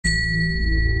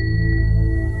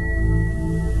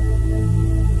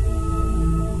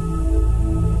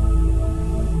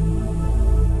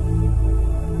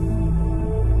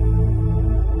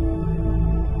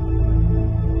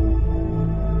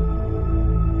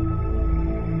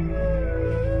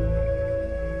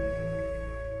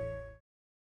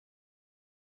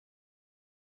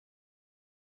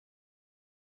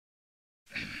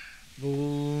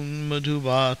ॐ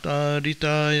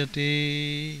मधुवातारितायते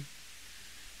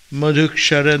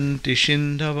मधुक्षरन्ति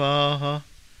सिन्धवाः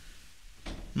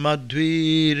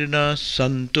मध्वीर्न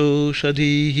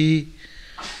सन्तोषधीः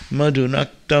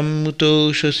मधुनक्तं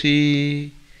मुतोषसी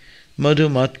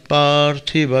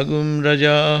मधुमत्पार्थिवगुं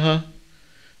रजाः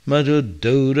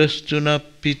मधुद्दौरस्तु न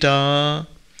पिता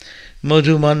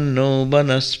मधुमन्नो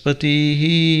वनस्पतिः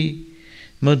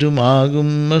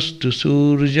मधुमागुमस्तु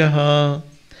सूर्यः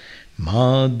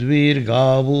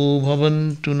माध्वीर्गावो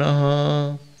भवन्तु नः।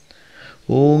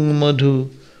 ॐ मधु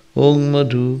ॐ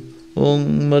मधु ॐ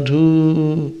मधु.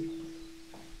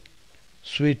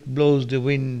 Sweet blows the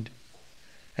wind,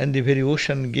 and the very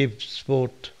ocean gives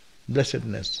forth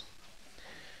blessedness.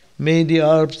 May the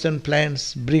herbs and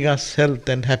plants bring us health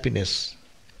and happiness.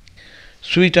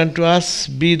 Sweet unto us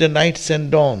be the nights and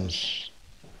dawns.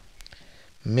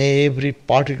 May every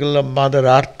particle of Mother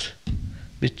Earth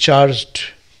be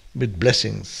charged with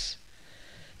blessings.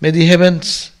 May the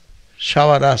heavens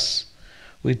shower us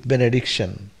with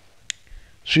benediction.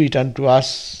 Sweet unto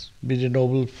us be the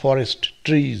noble forest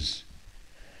trees.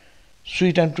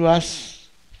 Sweet unto us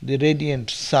the radiant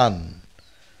sun.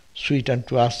 Sweet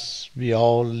unto us be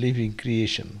all living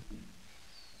creation.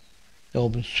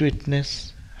 Of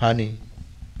sweetness, honey,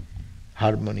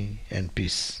 harmony and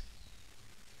peace.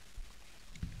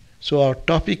 So our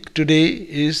topic today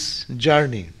is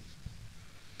journey.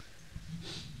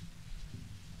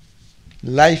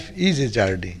 Life is a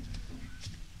journey.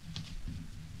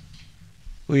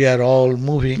 We are all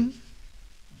moving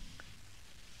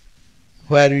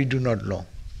where we do not know.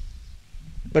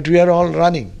 But we are all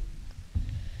running,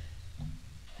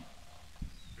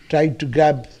 trying to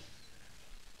grab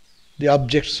the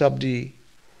objects of the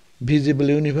visible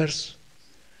universe,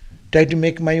 try to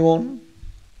make my own,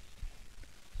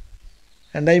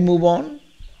 and I move on,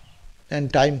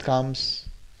 and time comes,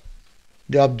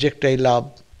 the object I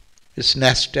love is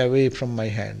snatched away from my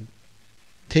hand.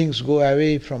 Things go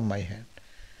away from my hand.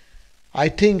 I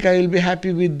think I will be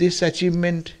happy with this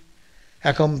achievement,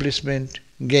 accomplishment,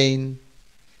 gain.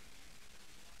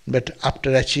 But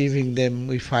after achieving them,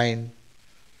 we find,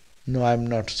 no, I am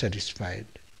not satisfied.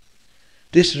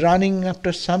 This running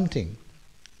after something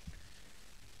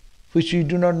which we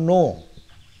do not know,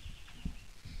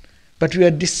 but we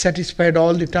are dissatisfied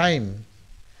all the time.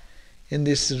 In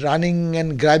this running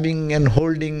and grabbing and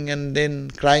holding and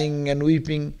then crying and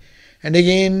weeping and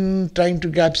again trying to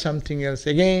grab something else,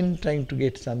 again trying to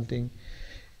get something.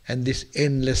 And this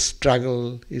endless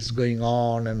struggle is going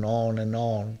on and on and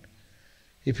on.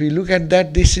 If we look at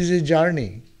that, this is a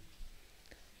journey.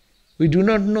 We do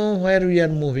not know where we are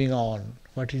moving on,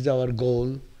 what is our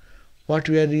goal, what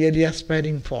we are really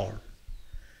aspiring for.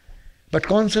 But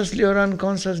consciously or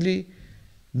unconsciously,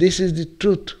 this is the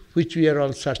truth which we are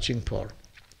all searching for.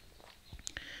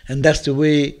 And that's the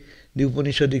way the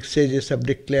Upanishadic sages have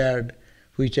declared,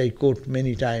 which I quote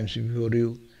many times before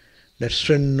you, that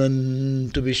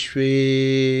Srinnantu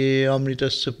Vishwe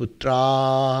Amritasya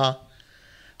Putra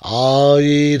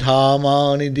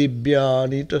Ayidhamani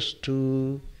Divyani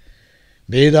Tastu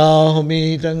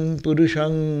Vedahomitang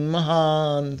Purushang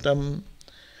Mahantam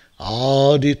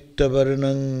Aditya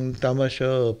Varnang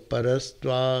Tamasha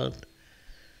Parastvat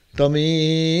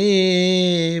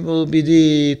Tamevo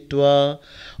viditva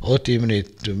oti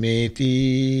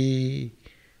mrityumeti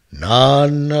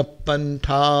nana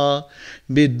pantha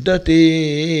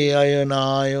vidyate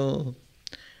ayanayo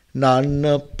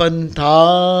nana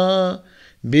pantha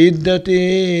vidyate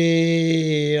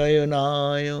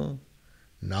ayanayo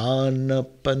nana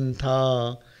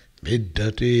pantha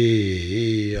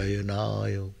vidyate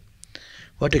ayanayo.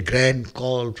 What a grand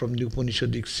call from the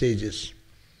Upanishadic sages.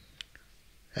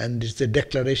 And it's a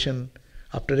declaration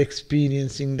after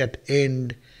experiencing that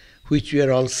end which we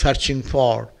are all searching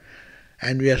for,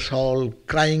 and we are all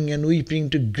crying and weeping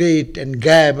to get and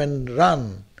grab and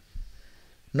run,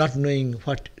 not knowing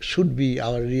what should be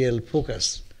our real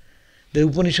focus. The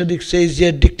Upanishadic sage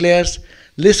here declares,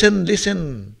 listen,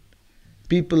 listen,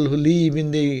 people who live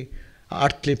in the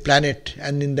earthly planet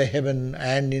and in the heaven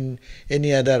and in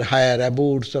any other higher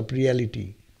abodes of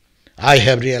reality. I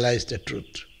have realized the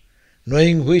truth,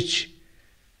 knowing which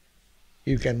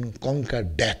you can conquer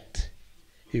death,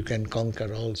 you can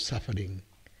conquer all suffering,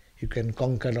 you can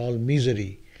conquer all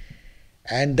misery.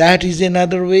 And that is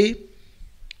another way,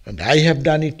 and I have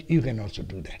done it, you can also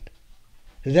do that.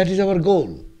 That is our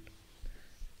goal.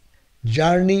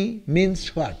 Journey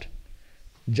means what?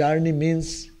 Journey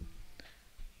means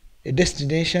a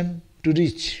destination to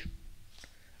reach.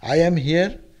 I am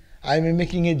here, I am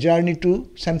making a journey to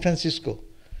San Francisco.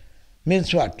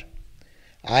 Means what?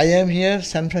 I am here,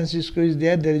 San Francisco is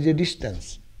there is a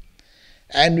distance.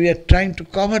 And we are trying to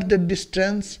cover the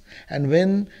distance, and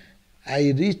when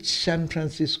I reach San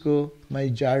Francisco, my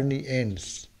journey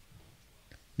ends.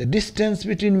 The distance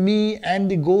between me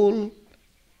and the goal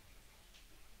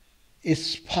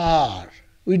is far.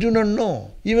 We do not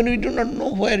know. Even we do not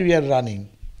know where we are running.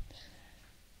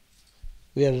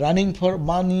 We are running for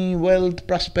money, wealth,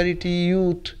 prosperity,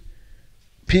 youth,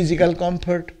 physical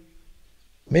comfort,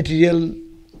 material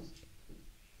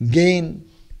gain,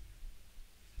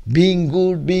 being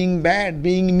good, being bad,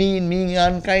 being mean, being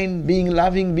unkind, being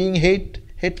loving, being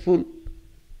hateful.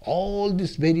 All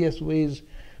these various ways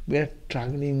we are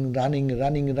struggling, running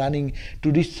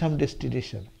to reach some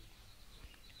destination.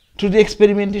 Through the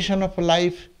experimentation of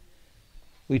life,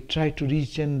 we try to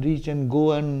reach and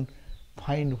go and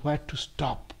find where to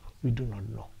stop. We do not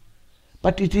know.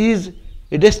 But it is,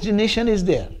 a destination is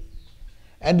there.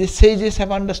 And the sages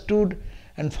have understood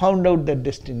and found out that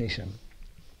destination.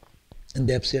 And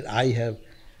they have said, I have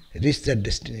reached that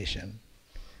destination.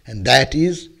 And that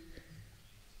is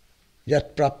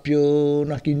Yat prapyo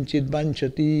na kinchit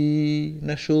vanchati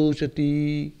na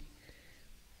shochati.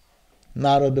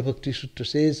 Narada Bhakti Sutra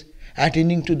says,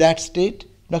 attaining to that state,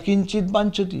 na kinchit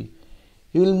vanchati.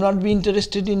 You will not be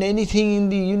interested in anything in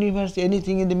the universe,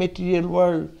 anything in the material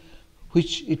world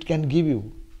which it can give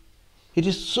you. It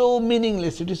is so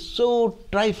meaningless, it is so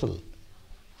trifle.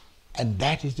 And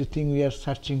that is the thing we are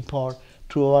searching for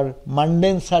through our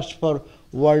mundane search for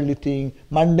worldly things,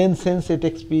 mundane sensate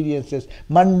experiences,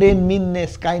 mundane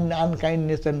meanness,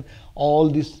 unkindness, and all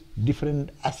these different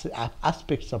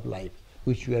aspects of life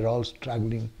which we are all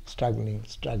struggling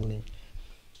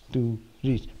to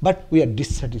reach. But we are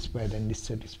dissatisfied.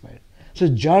 So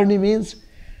journey means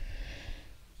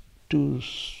to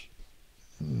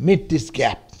meet this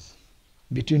gap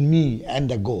between me and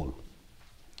the goal.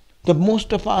 The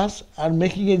most of us are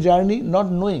making a journey not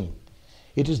knowing.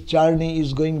 Journey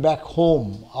is going back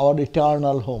home, our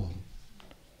eternal home,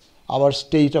 our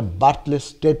state of birthless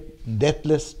state,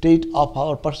 deathless state of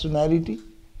our personality.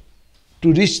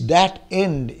 To reach that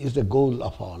end is the goal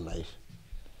of our life.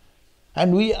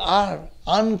 And we are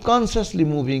unconsciously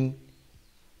moving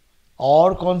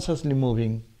or consciously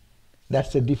moving.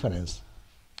 That's the difference.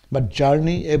 But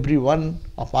journey, every one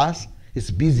of us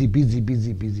is busy.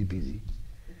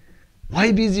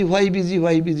 Why busy?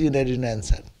 There is an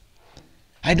answer.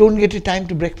 I don't get a time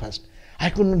to breakfast. I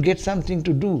couldn't get something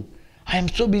to do. I am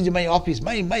so busy, my office,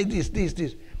 my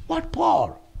this. What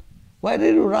for? Why are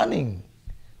you running?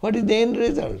 What is the end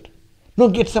result? No,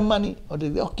 get some money.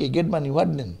 Okay, get money.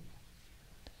 What then?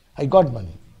 I got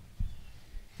money.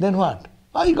 Then what?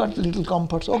 I got little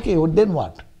comforts. Okay, then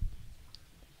what?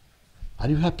 Are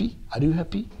you happy? Are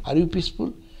you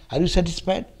peaceful? Are you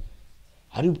satisfied?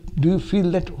 Do you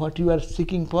feel that what you are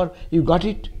seeking for, you got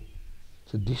it?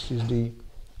 So this is the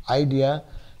idea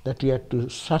that we have to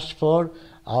search for.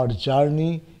 Our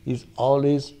journey is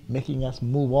always making us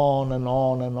move on and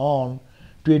on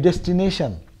to a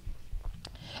destination.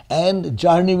 And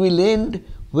journey will end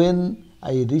when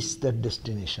I reach that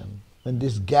destination. When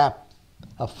this gap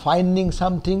of finding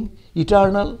something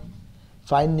eternal,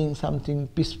 finding something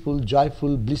peaceful,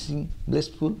 joyful,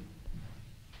 blissful,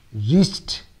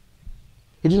 reached.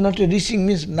 It is not a reaching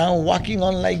means now walking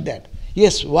on like that.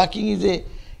 Yes, walking is an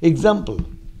example.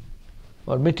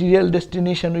 Or material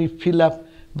destination we fill up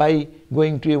by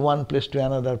going to one place to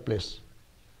another place.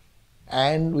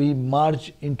 And we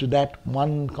merge into that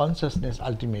one consciousness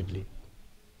ultimately.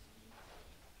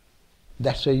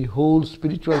 That's why whole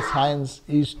spiritual science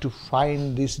is to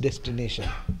find this destination.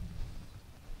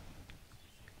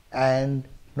 And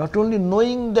not only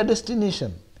knowing the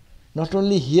destination, not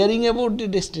only hearing about the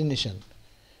destination,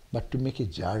 but to make a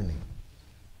journey.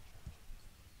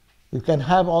 You can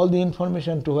have all the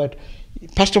information to it.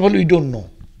 First of all, we don't know.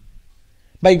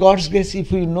 By God's grace,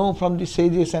 if we know from the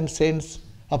sages and saints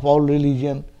of all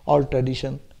religion, all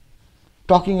tradition,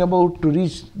 talking about to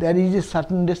reach, there is a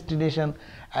certain destination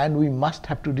and we must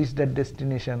have to reach that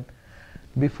destination.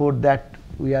 Before that,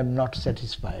 we are not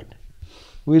satisfied.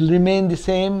 We will remain the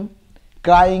same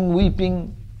crying,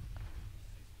 weeping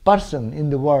person in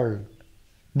the world,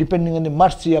 depending on the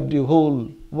mercy of the whole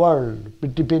world,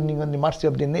 depending on the mercy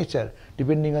of the nature,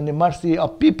 depending on the mercy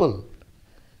of people,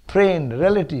 friends,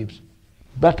 relatives,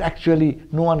 but actually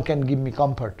no one can give me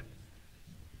comfort.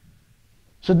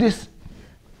 So this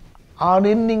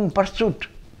unending pursuit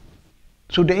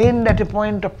should end at a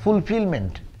point of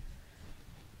fulfillment,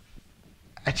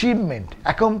 achievement,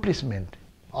 accomplishment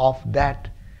of that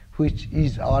which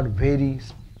is our very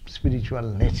spiritual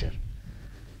nature.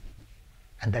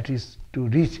 And that is to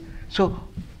reach. So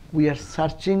we are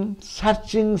searching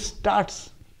starts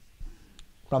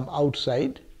from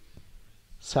outside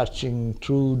searching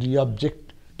through the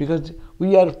object, because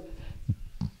we are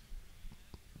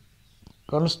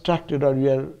constructed, or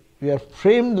we are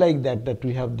framed like that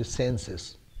we have the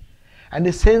senses. And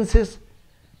the senses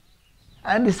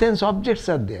and the sense objects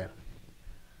are there.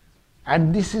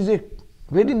 And this is a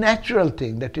very natural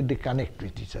thing that they connect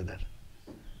with each other.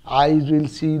 Eyes will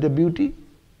see the beauty,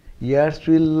 ears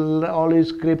will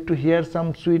always crave to hear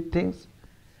some sweet things,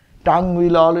 tongue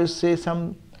will always say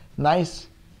some nice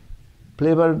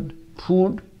flavored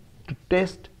food to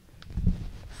taste,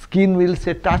 skin will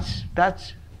say touch,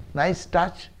 nice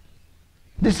touch.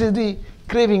 This is the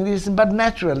craving, this is but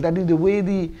natural, that is the way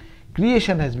the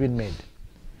creation has been made.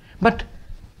 But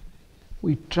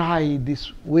we try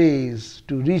these ways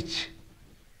to reach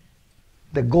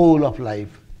the goal of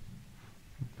life,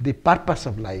 the purpose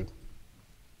of life.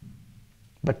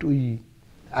 But we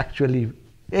actually,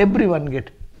 everyone get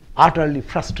utterly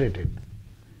frustrated.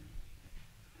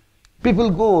 People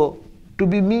go to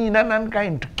be mean and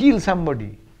unkind, to kill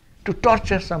somebody, to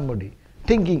torture somebody,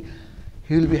 thinking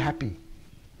he will be happy,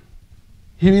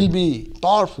 he will be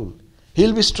powerful, he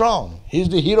will be strong, he is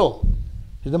the hero,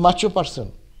 he is the macho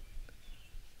person.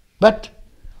 But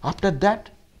after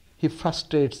that, he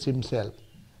frustrates himself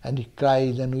and he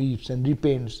cries and weeps and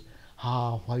repents.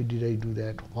 Why did I do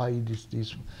that? Why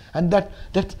this? And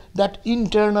that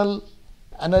internal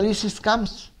analysis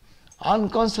comes.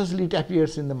 Unconsciously it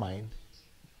appears in the mind.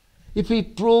 If we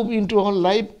probe into our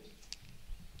life,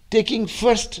 taking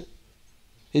first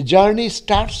a journey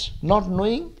starts not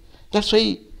knowing, that's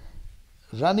why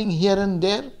running here and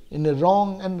there in a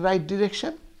wrong and right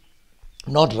direction.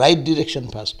 Not right direction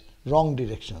first, wrong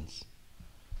directions.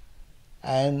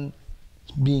 And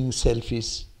being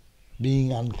selfish,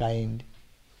 being unkind,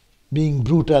 being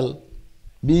brutal,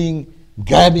 being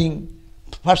grabbing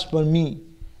first for me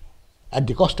at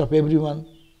the cost of everyone,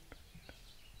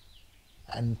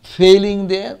 and failing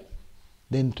there,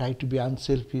 then try to be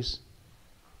unselfish,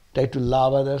 try to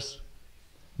love others.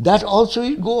 That also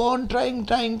you go on trying.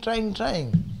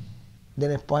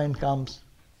 Then a point comes,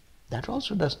 that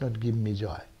also does not give me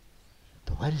joy.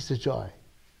 So where is the joy?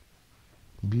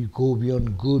 We go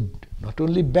beyond good, not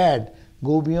only bad,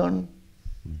 go beyond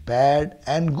bad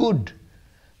and good.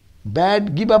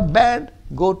 Bad, give up bad,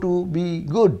 go to be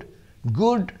good.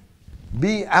 Good,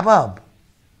 be above.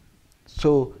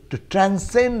 So to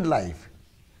transcend life,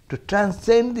 to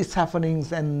transcend the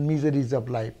sufferings and miseries of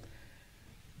life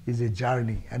is a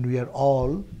journey, and we are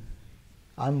all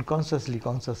unconsciously,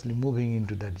 consciously moving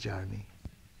into that journey.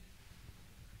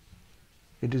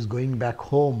 It is going back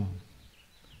home,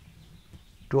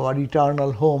 to our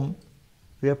eternal home.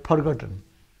 We have forgotten.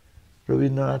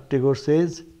 Rabindranath Tagore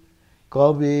says,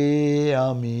 Kabe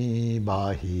ami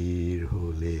bahir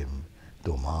holem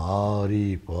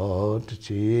tumhari path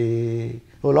che.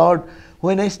 Oh Lord,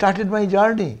 when I started my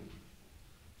journey,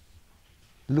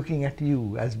 looking at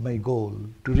you as my goal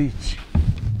to reach,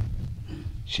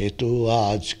 se to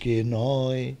aajke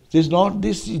noy. This is not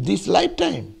this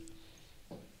lifetime.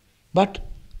 But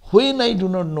when I do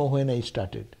not know when I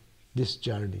started this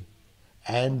journey,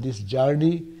 and this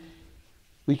journey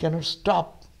we cannot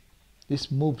stop. This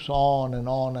moves on and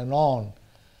on and on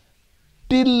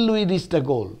till we reach the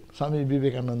goal. Swami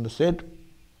Vivekananda said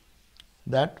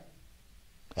that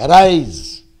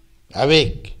arise,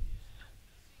 awake,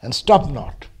 and stop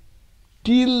not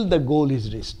till the goal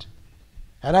is reached.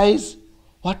 Arise.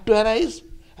 What to arise?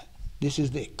 This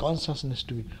is the consciousness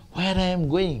to be. Where I am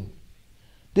going?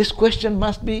 This question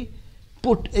must be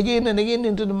put again and again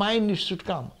into the mind. It should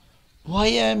come. Why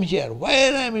I am here?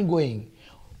 Where I am going?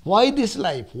 Why this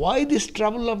life? Why this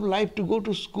trouble of life to go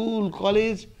to school,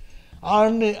 college,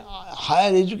 earn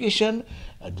higher education,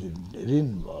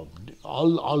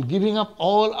 all giving up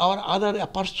all our other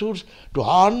pursuits to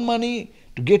earn money,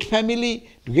 to get family,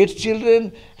 to get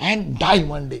children, and die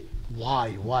one day.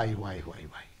 Why?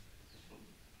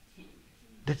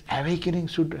 That awakening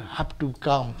should have to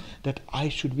come, that I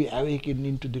should be awakened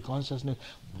into the consciousness,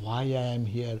 why I am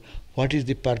here, what is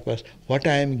the purpose, what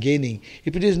I am gaining.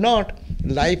 If it is not,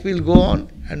 life will go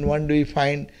on, and one day we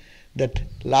find that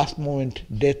last moment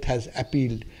death has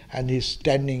appealed and he is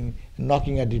standing,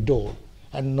 knocking at the door,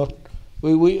 and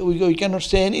we cannot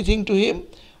say anything to him,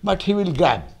 but he will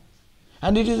grab.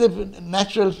 And it is a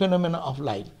natural phenomenon of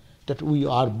life, that we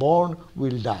are born, we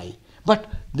will die. But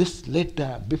this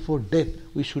later, before death,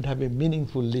 we should have a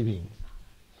meaningful living.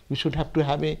 We should have to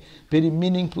have a very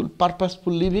meaningful,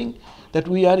 purposeful living, that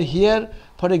we are here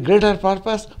for a greater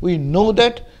purpose. We know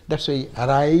that. That's why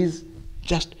arise.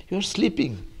 Just, you are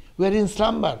sleeping. We are in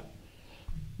slumber.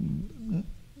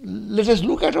 Let us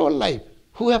look at our life.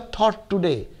 Who have thought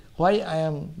today, why I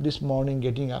am this morning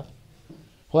getting up?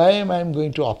 Why am I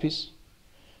going to office?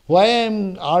 Why I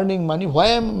am earning money? Why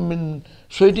I am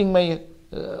sweating my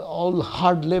all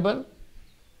hard labor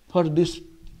for these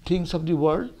things of the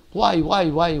world? Why?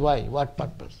 What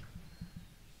purpose?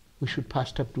 We should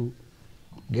first have to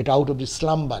get out of the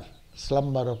slumber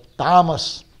of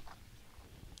tamas.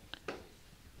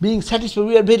 Being satisfied,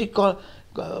 we are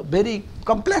very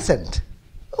complacent.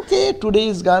 Okay, today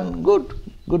is gone,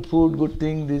 good food, good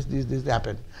thing, this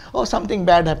happened. Oh, something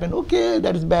bad happened. Okay,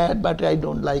 that is bad, but I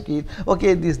don't like it.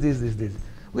 Okay, this.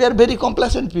 We are very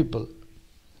complacent people.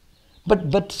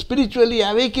 But spiritually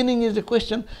awakening is the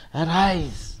question.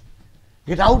 Arise,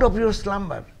 get out of your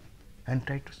slumber and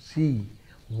try to see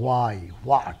why,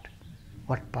 what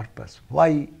purpose,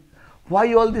 why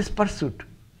all this pursuit,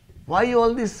 why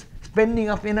all this spending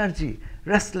of energy,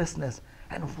 restlessness,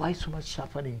 and why so much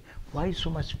suffering, why so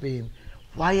much pain,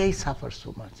 why I suffer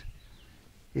so much.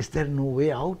 Is there no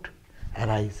way out?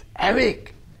 Arise,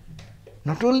 awake.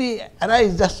 Not only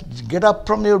arise, just get up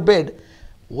from your bed,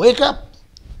 wake up,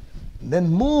 then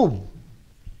move.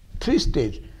 3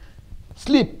 stages.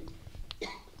 Sleep.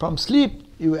 From sleep,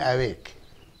 you awake.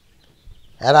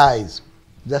 Arise,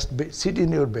 just sit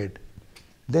in your bed.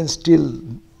 Then still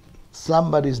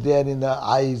slumber is there in the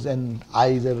eyes and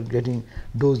eyes are getting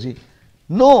dozy.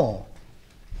 No,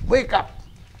 wake up,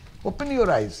 open your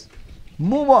eyes,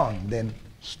 move on, then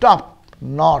stop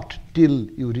not till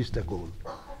you reach the goal.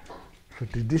 So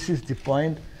this is the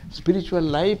point. Spiritual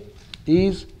life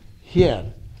is here.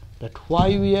 That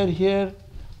why we are here,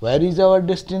 where is our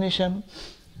destination,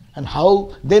 and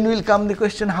how, then will come the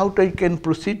question how I can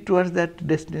proceed towards that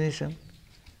destination,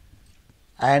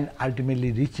 and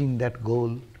ultimately reaching that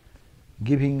goal,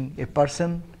 giving a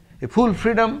person a full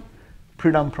freedom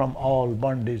from all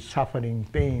bondage, suffering,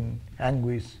 pain,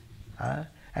 anguish,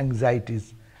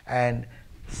 anxieties, and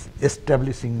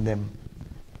establishing them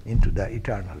into the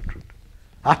eternal truth.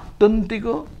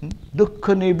 Attantiko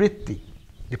dukkha nivritti.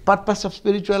 The purpose of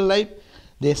spiritual life,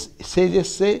 the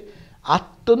sages say,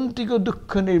 attantiko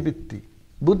dukkha nivritti.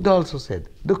 Buddha also said,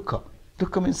 dukkha.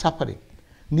 Dukkha means suffering.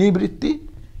 Nivritti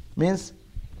means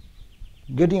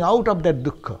getting out of that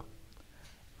dukkha.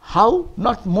 How?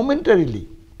 Not momentarily.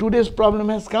 Today's problem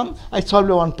has come, I solved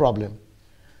one problem.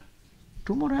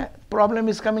 Tomorrow problem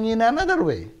is coming in another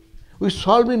way. We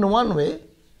solve in one way,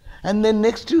 and then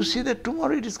next you see that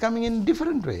tomorrow it is coming in a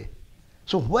different way.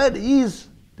 So where is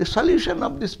the solution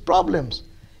of these problems?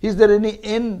 Is there any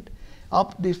end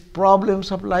of these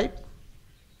problems of life?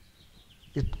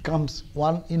 It comes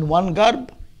in one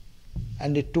garb,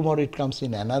 and tomorrow it comes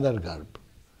in another garb.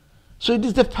 So it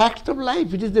is the fact of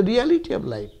life, it is the reality of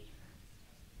life.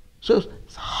 So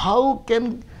how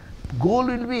can goal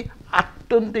will be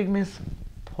attantik, means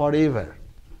forever.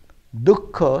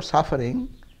 Dukkha, suffering,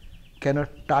 cannot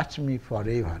touch me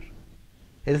forever.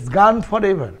 It is gone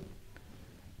forever.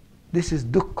 This is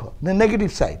dukkha, the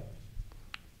negative side.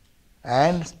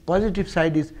 And positive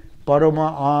side is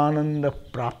parama ananda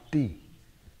prapti.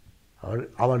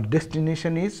 Our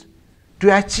destination is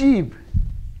to achieve,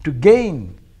 to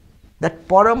gain that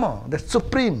parama, that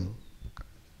supreme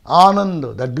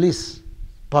ananda, that bliss,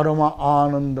 parama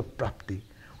ananda prapti,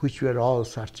 which we are all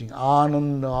searching.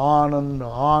 Ananda, ananda,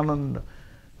 ananda,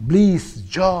 bliss,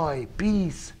 joy,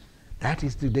 peace. That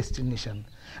is the destination.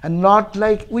 And not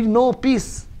like we know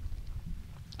peace,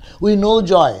 we know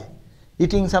joy.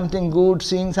 Eating something good,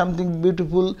 seeing something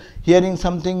beautiful, hearing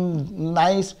something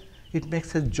nice, it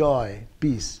makes us joy,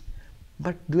 peace.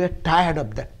 But we are tired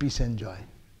of that peace and joy,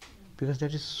 because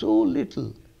that is so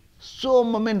little, so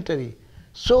momentary,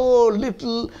 so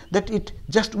little that it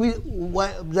just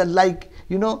like,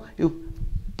 you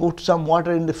put some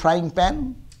water in the frying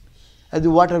pan and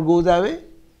the water goes away.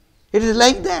 It is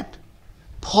like that,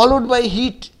 followed by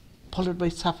heat, followed by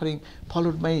suffering,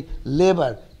 followed by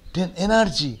labor, then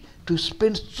energy, to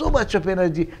spend so much of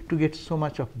energy to get so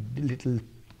much of little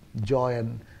joy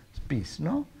and peace.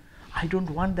 No, I don't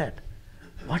want that.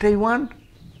 What I want,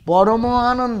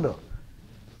 parama ananda.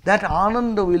 That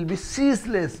ananda will be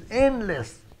ceaseless,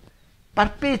 endless,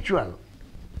 perpetual,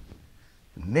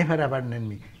 never abandon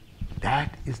me.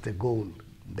 That is the goal.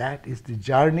 That is the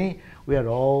journey. We are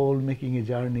all making a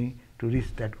journey to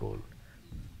reach that goal.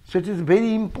 So it is a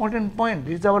very important point.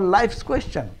 It is our life's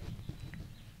question.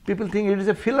 People think it is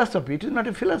a philosophy. It is not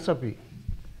a philosophy.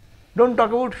 Don't talk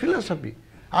about philosophy.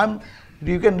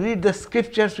 You can read the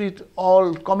scriptures with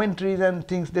all commentaries and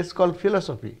things. That's called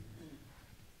philosophy.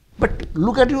 But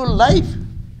look at your life.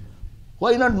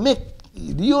 Why not make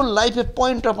your life a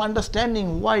point of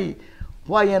understanding why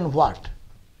and what?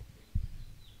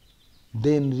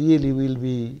 Then really we will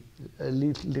be a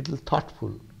little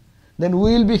thoughtful. Then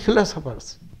we will be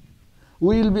philosophers.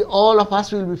 All of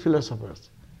us will be philosophers.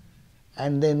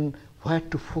 And then where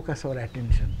to focus our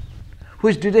attention?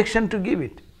 Which direction to give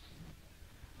it?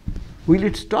 Will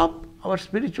it stop our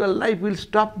spiritual life? Will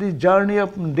stop the journey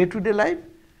of day-to-day life?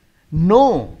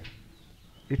 No.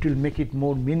 It will make it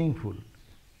more meaningful.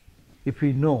 If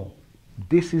we know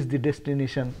this is the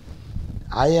destination,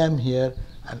 I am here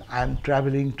and I am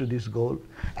traveling to this goal.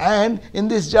 And in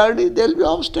this journey there will be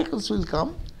obstacles will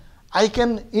come. I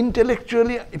can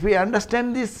intellectually, if we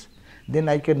understand this, then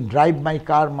I can drive my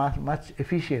car much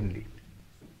efficiently.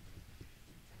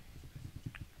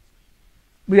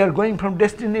 We are going from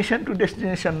destination to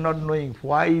destination, not knowing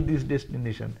why this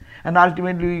destination. And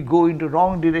ultimately we go into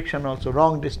wrong direction also,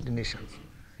 wrong destinations.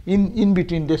 In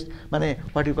between this,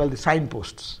 what you call the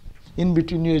signposts. In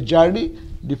between your journey,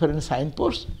 different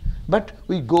signposts, but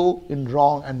we go in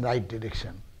wrong and right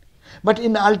direction. But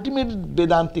in ultimate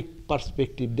Vedantic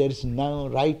perspective, there is no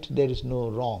right, there is no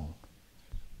wrong.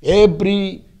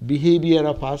 Every behavior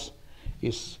of us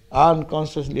is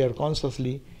unconsciously or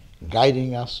consciously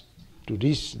guiding us to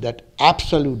reach that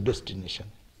absolute destination.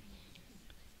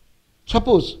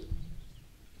 Suppose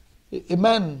a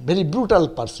man, very brutal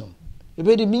person, a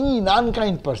very mean,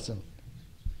 unkind person,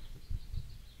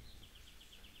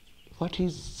 what he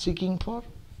is seeking for?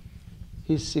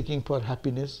 He is seeking for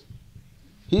happiness.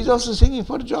 He is also seeking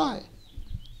for joy.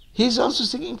 He is also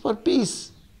seeking for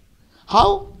peace.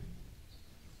 How?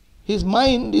 His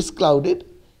mind is clouded.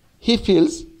 He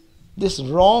feels this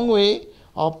wrong way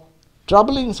of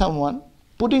troubling someone,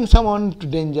 putting someone to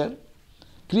danger,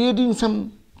 creating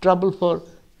some trouble for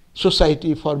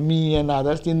society, for me and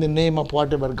others in the name of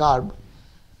whatever garb.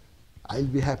 I'll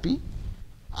be happy.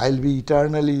 I'll be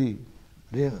eternally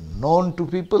known to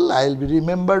people. I'll be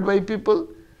remembered by people.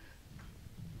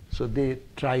 So they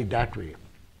try that way.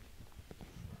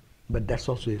 But that's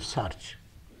also a search.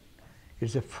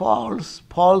 It's a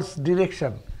false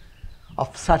direction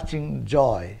of searching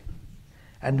joy.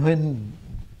 And when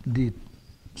the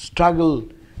struggle,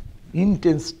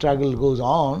 intense struggle goes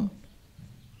on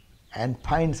and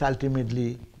finds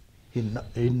ultimately he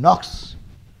knocks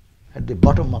at the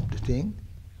bottom of the thing,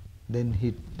 then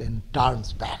he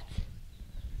turns back.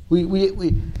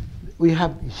 We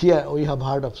have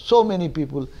heard of so many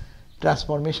people,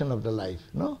 transformation of the life,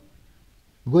 no?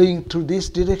 Going through this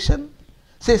direction.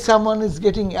 Say someone is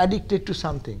getting addicted to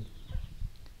something.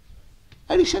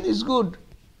 Addiction is good.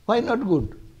 Why not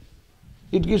good?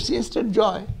 It gives instant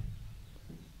joy.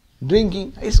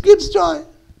 Drinking, it gives joy.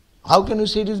 How can you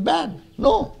say it is bad?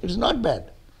 No, it is not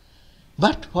bad.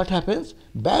 But what happens?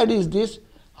 Bad is this,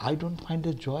 I don't find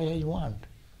the joy I want.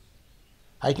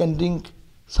 I can drink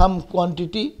some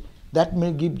quantity, that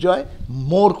may give joy.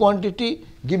 More quantity,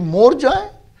 give more joy.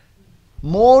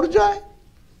 More joy.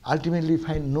 Ultimately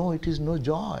find, no, it is no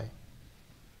joy.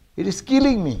 It is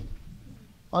killing me.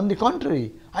 On the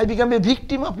contrary, I become a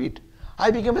victim of it.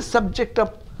 I become a subject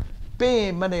of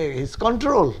pain, his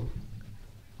control.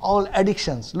 All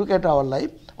addictions, look at our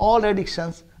life, all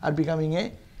addictions are becoming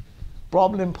a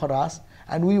problem for us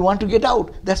and we want to get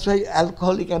out. That's why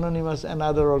Alcoholics Anonymous and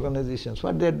other organizations,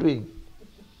 what they are doing.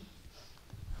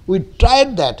 We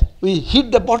tried that, we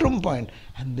hit the bottom point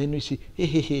and then we see,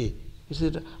 hey. He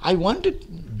said, I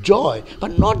wanted joy,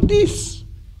 but not this.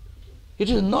 It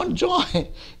is not joy,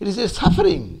 it is a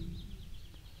suffering.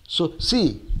 So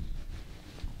see,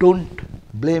 don't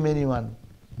blame anyone,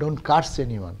 don't curse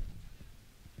anyone.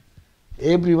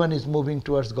 Everyone is moving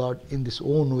towards God in this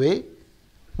own way.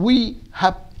 We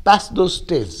have passed those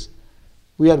stages.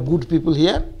 We are good people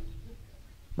here,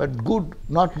 but good,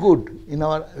 not good. In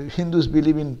our Hindus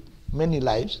believe in many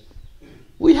lives.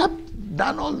 We have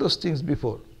done all those things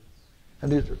before.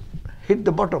 And it hit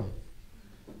the bottom.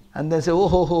 And then say,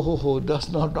 oh, that's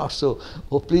not so.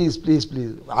 Oh, please,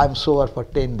 I'm sober for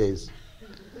 10 days.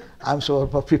 I'm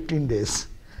sober for 15 days.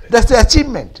 That's the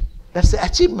achievement. That's the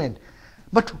achievement.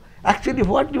 But actually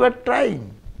what you are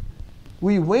trying,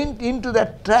 we went into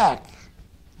that track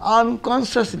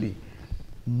unconsciously,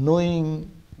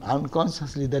 knowing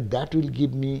unconsciously that will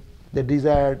give me the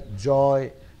desired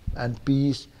joy and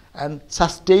peace and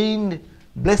sustained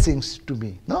blessings to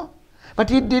me. No? But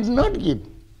it did not give.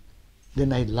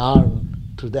 Then I learned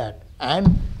through that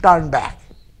and turn back.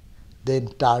 Then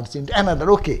turns into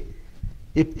another. Okay,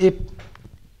 if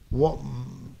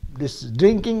this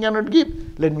drinking cannot give,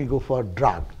 let me go for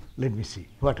drug. Let me see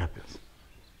what happens.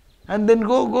 And then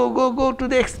go to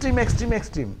the extreme.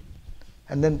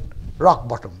 And then rock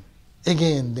bottom.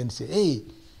 Again, then say, hey,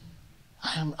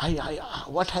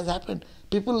 what has happened?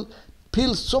 People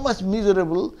feel so much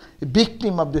miserable, a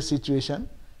victim of the situation.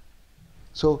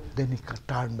 So then he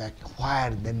turn back. Where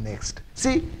then next?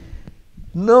 See,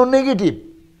 No negative.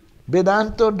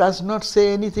 Vedanta does not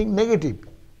say anything negative.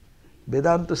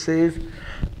 Vedanta says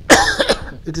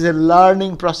it is a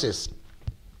learning process.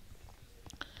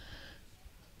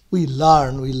 We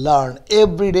learn.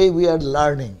 Every day we are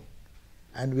learning.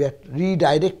 And we are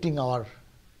redirecting our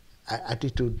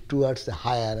attitude towards the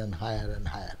higher and higher and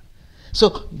higher.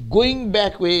 So going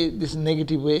back way, this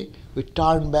negative way, we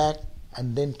turn back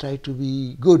and then try to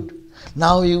be good.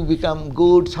 Now you become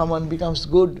good, someone becomes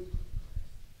good,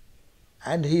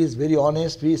 and he is very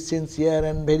honest, he is sincere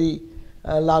and very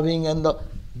loving, and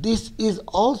this is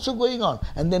also going on.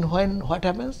 And then what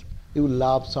happens? You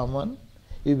love someone,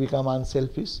 you become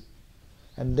unselfish,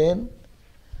 and then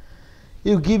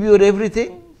you give your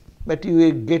everything, but you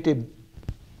will get a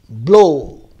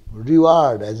blow,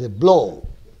 reward as a blow,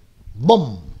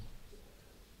 boom,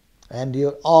 and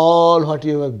all what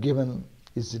you have given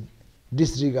is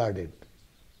disregarded.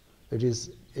 It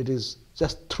is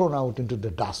just thrown out into the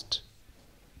dust.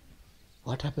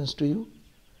 What happens to you?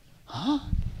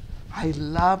 I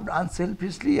loved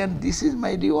unselfishly and this is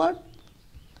my reward?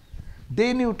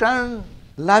 Then you turn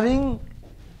loving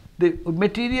the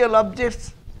material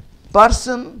objects,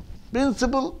 person,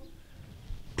 principle,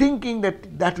 thinking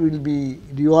that will be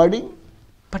rewarding,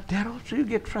 but there also you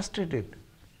get frustrated.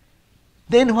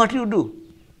 Then what you do?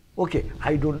 Okay,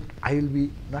 I will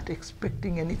be not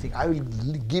expecting anything. I will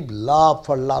give love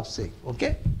for love's sake.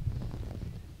 Okay?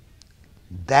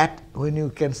 That when you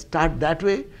can start that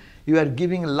way, you are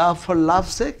giving love for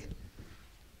love's sake.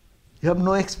 You have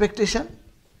no expectation.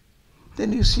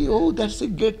 Then you see, oh, that's a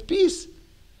great peace.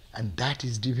 And that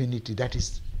is divinity, that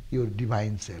is your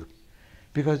divine self.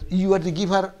 Because you are the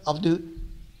giver of the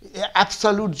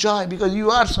absolute joy, because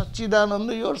you are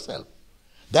Satchidananda yourself.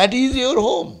 That is your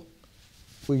home.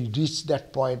 We reach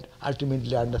that point,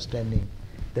 ultimately understanding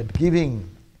that giving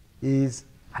is,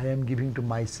 I am giving to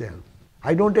myself.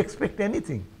 I don't expect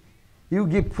anything. You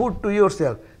give food to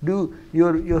yourself. Do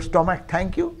your stomach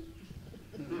thank you?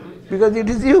 Because it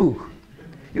is you.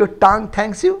 Your tongue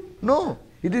thanks you? No,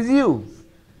 it is you.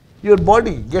 Your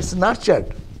body gets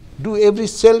nurtured. Do every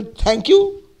cell thank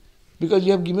you because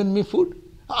you have given me food?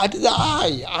 It is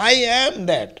I am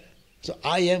that. So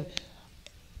I am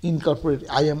incorporated,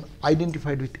 I am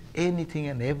identified with anything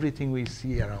and everything we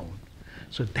see around.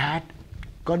 So that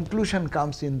conclusion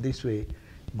comes in this way,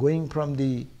 going from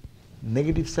the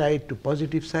negative side to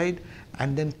positive side,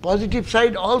 and then positive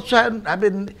side also have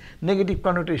a negative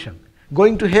connotation.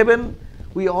 Going to heaven,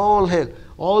 we all have,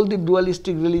 all the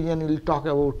dualistic religion will talk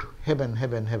about heaven,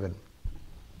 heaven, heaven.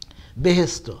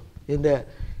 Behesto in the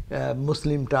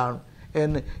Muslim term,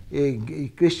 in a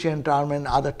Christian term and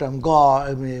other term,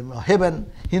 God, heaven,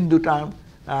 Hindu term,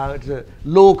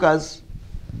 lokas,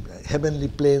 heavenly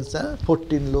planes,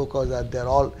 14 lokas are there,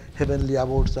 all heavenly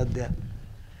abodes are there.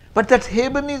 But that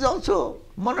heaven is also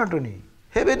monotony.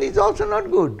 Heaven is also not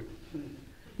good.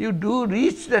 You do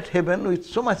reach that heaven with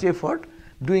so much effort,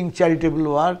 doing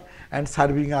charitable work and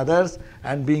serving others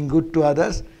and being good to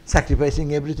others,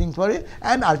 sacrificing everything for it,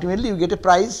 and ultimately you get a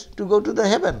prize to go to the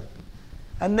heaven.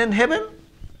 And then heaven,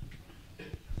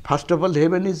 first of all,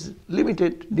 heaven is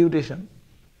limited duration.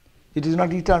 It is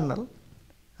not eternal.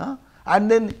 And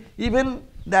then even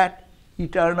that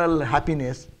eternal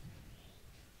happiness,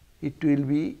 it will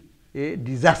be a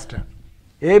disaster.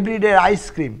 Every day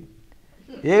ice cream,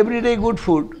 every day good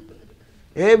food,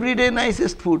 every day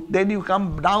nicest food, then you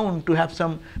come down to have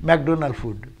some McDonald's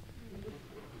food.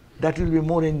 That will be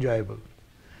more enjoyable.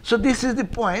 So this is the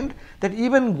point, that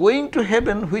even going to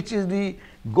heaven, which is the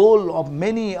goal of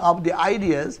many of the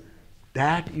ideas,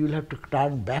 that you will have to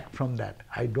turn back from that.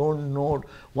 I don't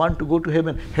want to go to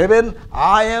heaven. Heaven,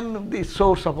 I am the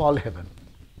source of all heaven.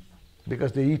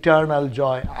 Because the eternal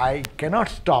joy, I cannot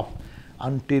stop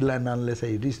until and unless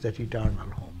I reach that eternal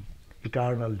home,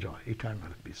 eternal joy, eternal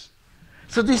peace.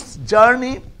 So this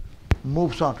journey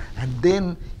moves on, and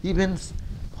then even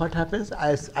what happens,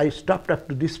 as I stopped up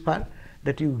to this part,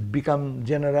 that you become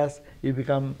generous, you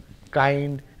become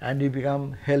kind, and you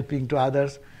become helping to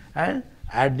others, and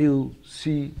you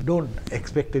see, don't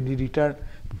expect any return.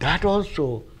 That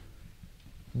also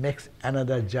makes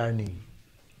another journey.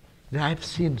 I have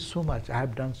seen so much, I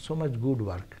have done so much good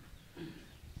work.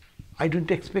 I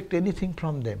don't expect anything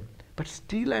from them, but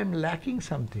still I am lacking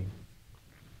something.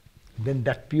 Then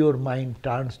that pure mind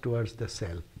turns towards the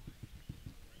self.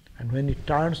 And when it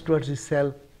turns towards the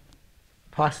self,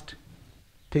 first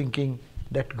thinking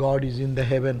that God is in the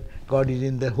heaven, God is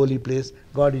in the holy place,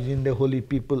 God is in the holy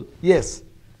people. Yes,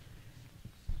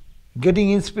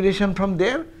 getting inspiration from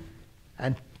there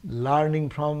and learning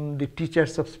from the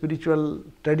teachers of spiritual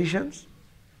traditions,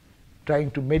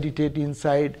 trying to meditate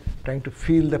inside, trying to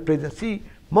feel the presence. See,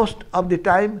 most of the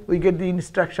time we get the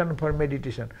instruction for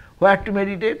meditation. Where to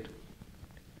meditate?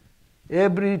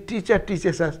 Every teacher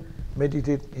teaches us,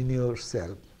 meditate in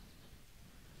yourself.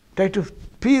 Try to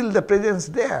feel the presence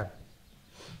there.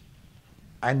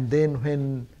 And then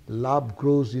when love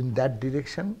grows in that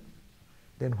direction,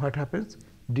 then what happens?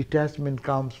 Detachment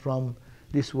comes from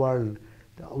this world.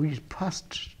 We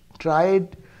first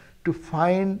tried to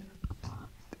find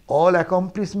all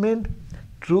accomplishment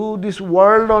through this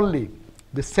world only,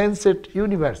 the sensate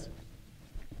universe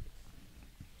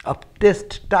of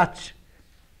taste, touch,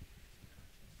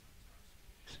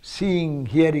 seeing,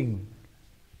 hearing.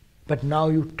 But now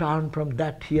you turn from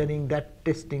that hearing, that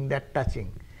tasting, that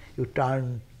touching. You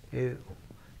turn,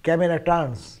 camera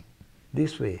turns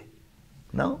this way.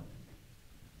 No?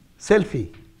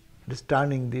 Selfie, it is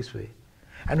turning this way.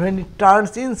 And when it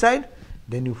turns inside,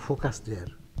 then you focus there.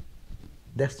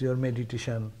 That's your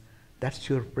meditation, that's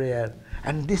your prayer.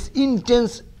 And this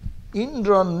intense,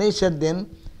 indrawn nature then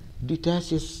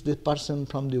detaches the person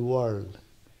from the world.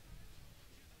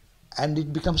 And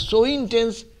it becomes so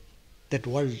intense that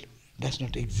world does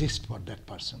not exist for that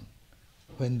person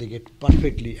when they get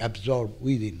perfectly absorbed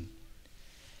within.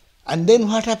 And then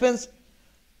what happens?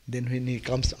 Then when he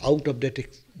comes out of that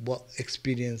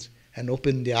experience and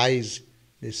open the eyes,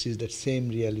 they see that same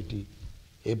reality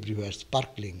everywhere,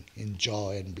 sparkling in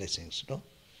joy and blessings. No?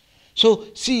 So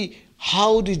see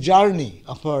how the journey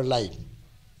of our life,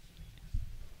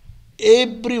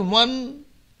 everyone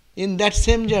in that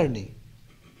same journey.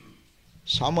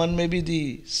 Someone may be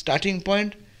the starting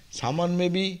point, someone may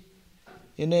be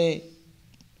in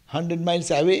 100 miles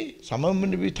away, someone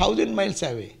may be 1,000 miles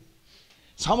away.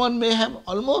 Someone may have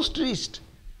almost reached.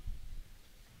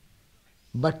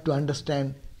 But to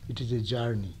understand, it is a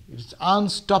journey. It is an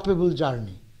unstoppable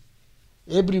journey.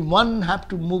 Everyone have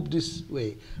to move this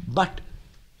way. But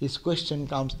his question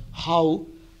comes, how?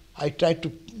 I try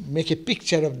to make a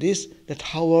picture of this, that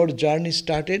how our journey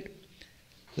started,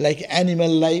 like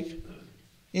animal life,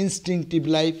 instinctive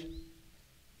life,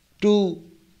 to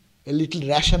a little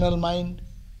rational mind,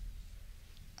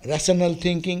 rational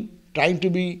thinking, trying to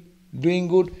be doing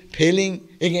good, failing,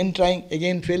 again trying,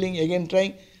 again failing, again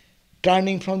trying,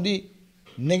 turning from the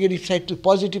negative side to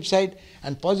positive side,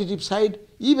 and positive side,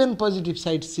 even positive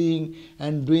side, seeing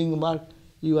and doing work,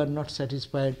 you are not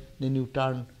satisfied, then you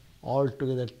turn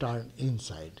altogether, turn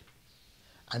inside.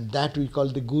 And that we call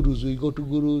the gurus. We go to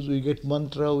gurus, we get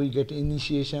mantra, we get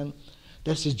initiation.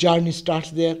 That's the journey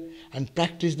starts there, and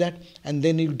practice that, and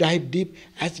then you dive deep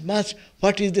as much.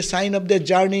 What is the sign of the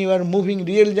journey? You are moving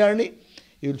real journey.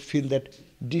 You will feel that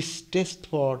distaste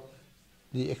for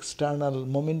the external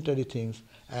momentary things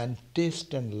and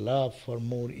taste and love for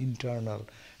more internal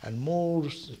and more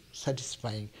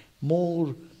satisfying,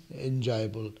 more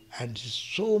enjoyable, and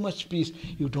so much peace.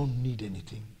 You don't need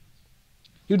anything.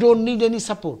 You don't need any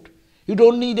support. You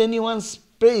don't need anyone's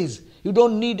praise. You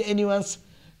don't need anyone's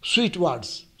sweet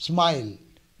words, smile,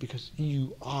 because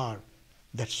you are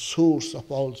that source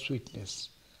of all sweetness,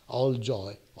 all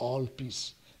joy, all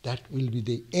peace. That will be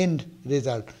the end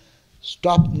result.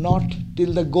 Stop not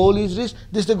till the goal is reached.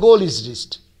 The goal is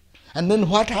reached. And then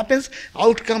what happens?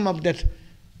 Outcome of that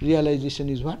realization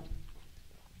is what?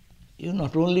 You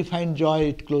not only find joy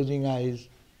at closing eyes,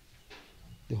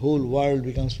 the whole world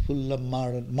becomes full of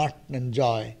mirth and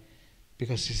joy,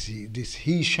 because you see, this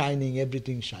He shining,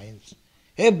 everything shines.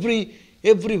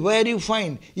 Everywhere you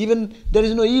find, even there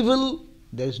is no evil,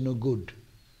 there is no good.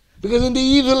 Because in the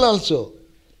evil also,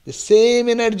 the same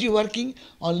energy working,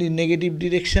 only negative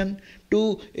direction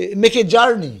to make a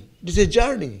journey. It is a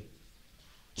journey.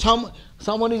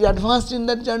 Someone is advanced in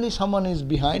that journey, someone is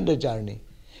behind the journey.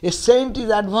 A saint is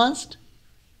advanced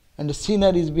and a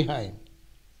sinner is behind.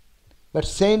 But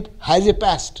saint has a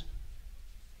past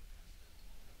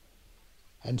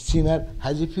and sinner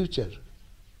has a future.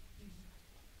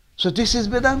 So this is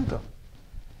Vedanta.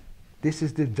 This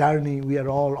is the journey we are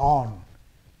all on.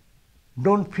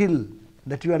 Don't feel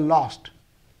that you are lost.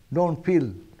 Don't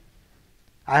feel,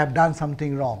 I have done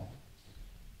something wrong.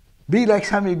 Be like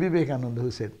Swami Vivekananda,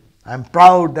 who said, I am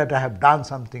proud that I have done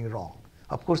something wrong.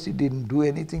 Of course he didn't do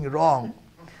anything wrong.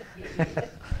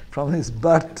 From his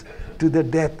birth to the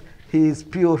death, he is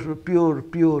pure,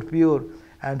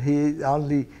 and he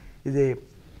only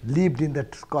lived in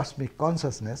that cosmic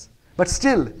consciousness. But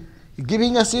still,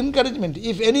 giving us encouragement.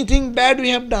 If anything bad we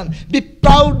have done, be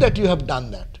proud that you have done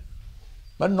that.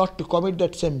 But not to commit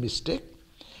that same mistake.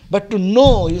 But to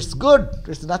know it's good,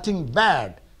 it's nothing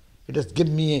bad. It has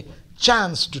given me a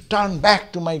chance to turn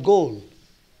back to my goal.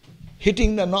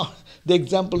 Hitting the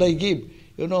example I give,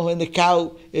 when the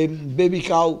cow, a baby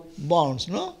cow borns,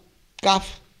 no?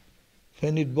 Calf,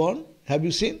 when it born, have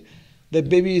you seen? The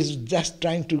baby is just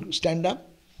trying to stand up.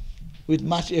 With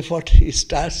much effort, he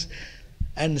starts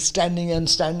and standing,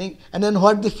 and then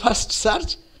what the first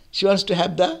search? She wants to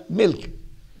have the milk.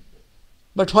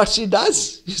 But what she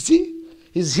does, you see,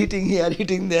 is hitting here,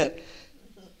 hitting there,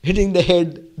 hitting the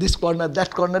head, this corner,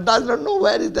 that corner, does not know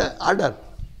where is the udder.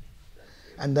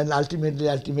 And then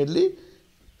ultimately,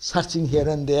 searching here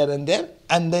and there,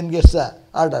 and then gets the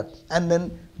udder.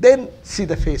 And then see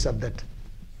the face of that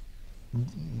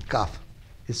calf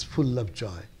is full of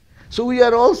joy. So we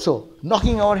are also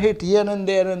knocking our head here and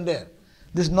there.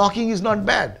 This knocking is not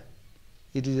bad.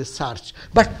 It is a search.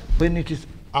 But when it is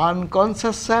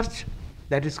unconscious search,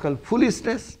 that is called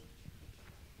foolishness.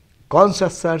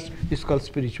 Conscious search is called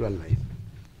spiritual life.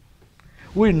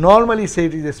 We normally say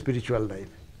it is a spiritual life.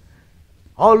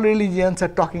 All religions are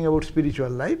talking about spiritual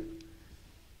life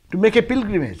to make a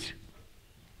pilgrimage.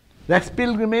 That's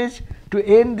pilgrimage to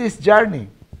end this journey.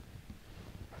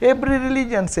 Every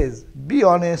religion says, be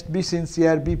honest, be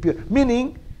sincere, be pure.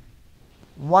 Meaning,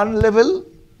 one level,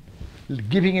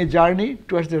 giving a journey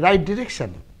towards the right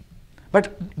direction.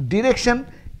 But direction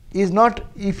is not,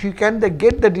 if you can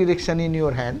get the direction in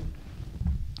your hand,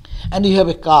 and you have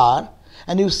a car,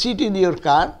 and you sit in your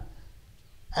car,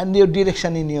 and your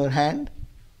direction in your hand,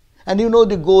 and you know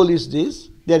the goal is this,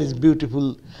 there is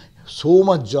beautiful, so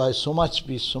much joy, so much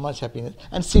peace, so much happiness,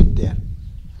 and sit there.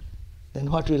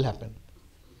 Then what will happen?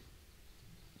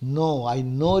 No, I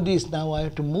know this, now I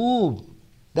have to move.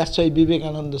 That's why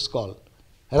Vivekananda is called.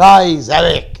 Rise,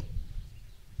 awake.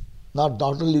 Not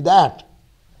only that,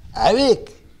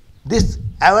 awake. This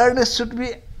awareness should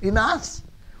be in us.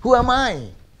 Who am I?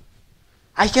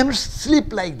 I cannot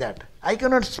sleep like that. I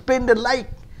cannot spend a life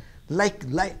like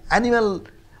animal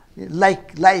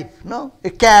like life, no? A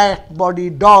cat body,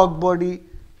 dog body.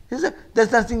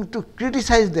 There's nothing to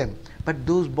criticize them. But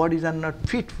those bodies are not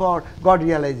fit for God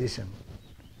realization.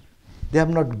 They have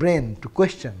not brain to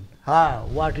question,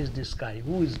 what is this sky?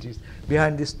 Who is this?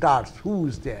 Behind the stars, who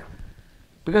is there?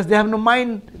 Because they have no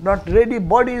mind, not ready,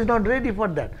 body is not ready for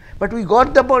that. But we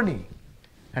got the body.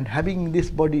 And having this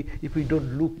body, if we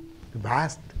don't look the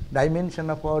vast dimension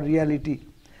of our reality,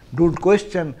 don't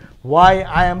question why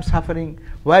I am suffering,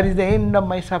 where is the end of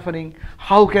my suffering,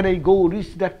 how can I go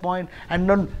reach that point, and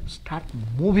don't start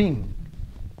moving.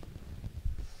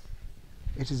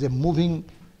 It is a moving,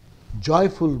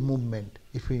 joyful movement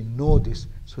if we know this.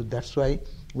 So that's why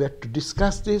we have to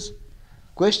discuss this,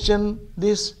 question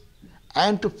this,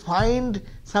 and to find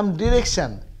some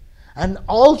direction. And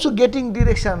also getting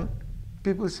direction,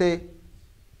 people say,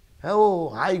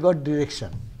 oh, I got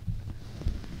direction.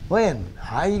 When?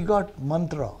 I got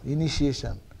mantra,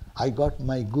 initiation. I got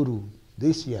my guru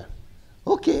this year.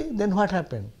 Okay, then what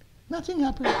happened? Nothing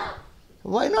happened.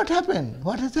 Why not happen?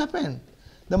 What has happened?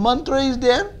 The mantra is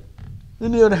there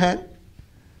in your hand,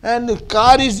 and the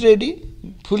car is ready,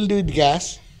 filled with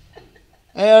gas,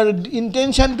 your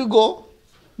intention to go,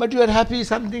 but you are happy,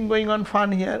 something going on,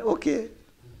 fun here, okay.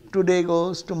 Today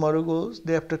goes, tomorrow goes,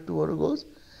 day after tomorrow goes.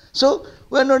 So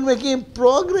we are not making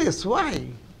progress. Why?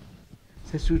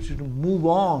 So we should move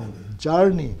on,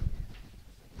 journey,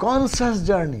 conscious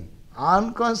journey,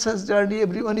 unconscious journey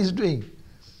everyone is doing.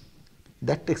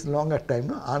 That takes longer time,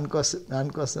 no?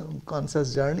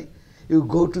 Unconscious journey. You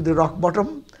go to the rock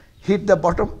bottom, hit the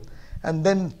bottom, and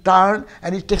then turn,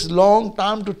 and it takes long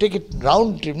time to take it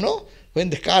round trip, no? When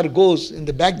the car goes in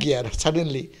the back gear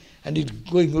suddenly, and it's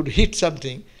going to hit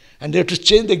something, and they have to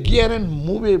change the gear and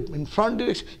move it in front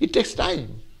direction, it takes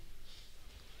time.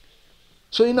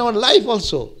 So in our life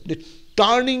also, the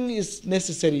turning is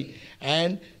necessary,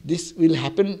 and this will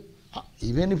happen,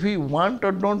 even if we want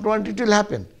or don't want, it will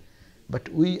happen. But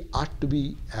we ought to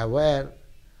be aware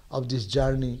of this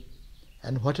journey,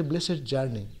 and what a blessed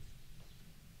journey.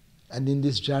 And in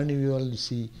this journey we only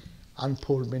see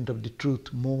unfoldment of the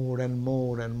truth more and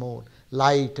more and more,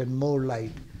 light and more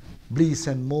light, bliss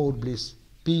and more bliss,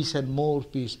 peace and more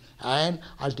peace, and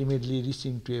ultimately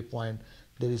reaching to a point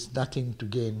there is nothing to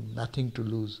gain, nothing to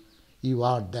lose. You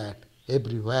are that.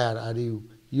 Everywhere are you.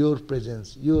 Your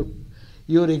presence, your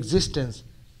existence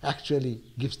actually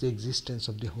gives the existence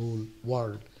of the whole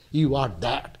world. You are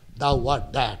that. Thou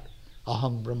art that.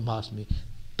 Aham Brahmasmi.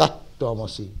 Tat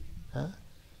Tvamasi.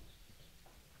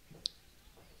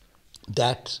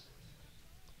 That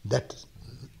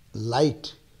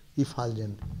light,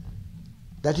 effulgent,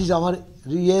 that is our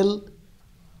real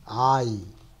I.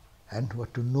 And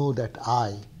what to know that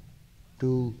I,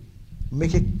 to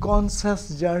make a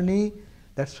conscious journey,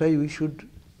 that's why we should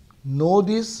know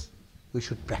this, we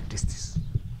should practice this.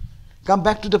 Come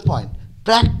back to the point.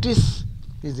 Practice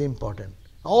is important.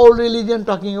 All religion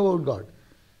talking about God.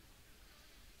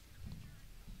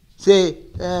 Say,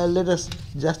 let us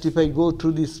just, if I go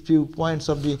through these few points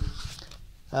of the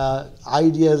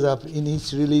ideas of in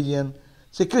each religion,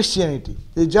 say Christianity,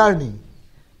 the journey.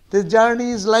 The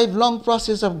journey is lifelong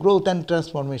process of growth and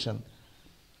transformation.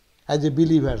 As a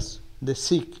believers, they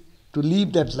seek to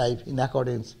live that life in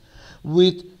accordance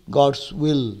with God's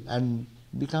will and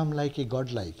become like a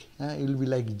God-like. You will be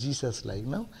like Jesus-like,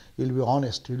 no? You will be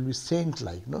honest, you will be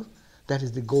saint-like, no? That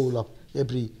is the goal of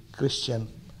every Christian,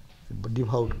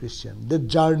 devout Christian. The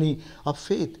journey of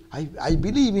faith. I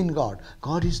believe in God.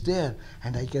 God is there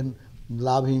and I can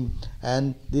love Him,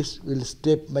 and this will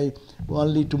step by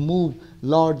only to move.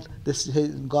 Lord, this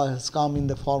God has come in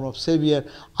the form of Savior.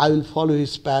 I will follow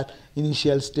His path.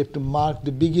 Initial step to mark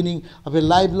the beginning of a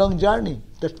lifelong journey.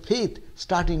 That faith,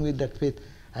 starting with that faith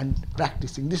and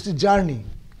practicing. This is journey.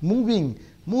 Moving,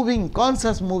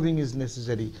 conscious moving is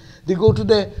necessary. They go to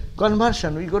the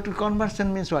conversion. We go to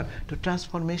conversion means what? To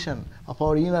transformation of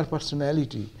our inner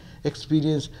personality.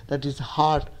 Experience that His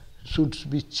heart should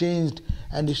be changed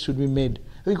and it should be made.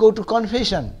 We go to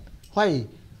confession. Why?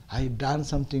 I have done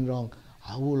something wrong.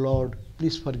 Oh Lord,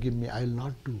 please forgive me. I will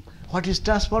not do. What is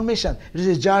transformation? It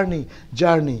is a journey.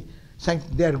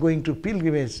 They are going to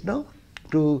pilgrimage, no?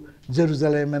 To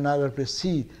Jerusalem and other places,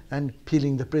 see and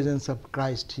feeling the presence of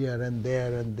Christ here and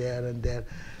there and there and there.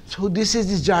 So this is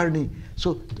the journey.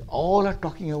 So all are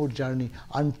talking about journey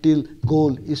until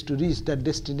goal is to reach that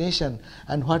destination.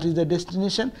 And what is the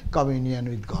destination? Communion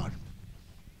with God.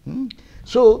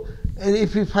 So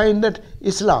if we find that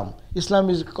Islam is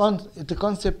the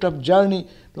concept of journey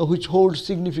which holds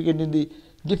significance in the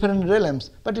different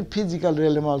realms, but in physical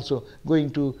realm also,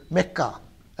 going to Mecca,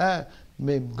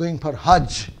 going for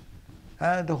Hajj,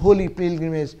 the holy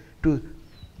pilgrimage to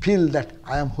feel that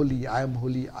I am holy, I am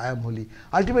holy, I am holy.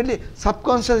 Ultimately,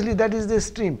 subconsciously that is the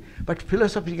stream, but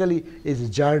philosophically is a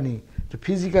journey. The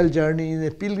physical journey in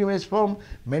a pilgrimage form,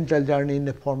 mental journey in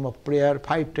the form of prayer,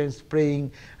 5 times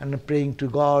praying and praying to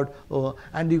God.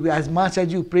 And as much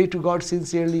as you pray to God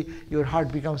sincerely, your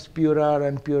heart becomes purer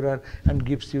and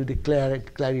gives you the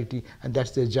clarity, and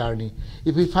that's the journey.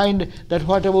 If we find that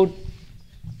what about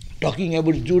talking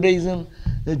about Judaism,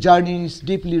 the journey is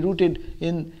deeply rooted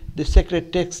in the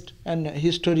sacred text and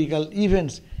historical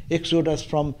events. Exodus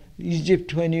from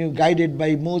Egypt, when you guided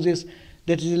by Moses,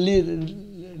 that's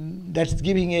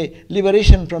giving a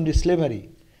liberation from the slavery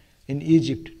in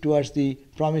Egypt towards the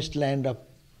promised land.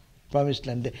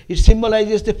 It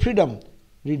symbolizes the freedom,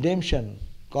 redemption,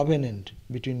 covenant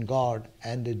between God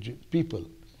and the people.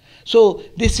 So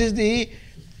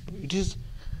it is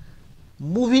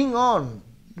moving on.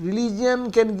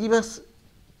 Religion can give us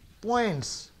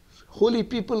points. Holy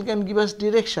people can give us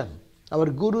direction. Our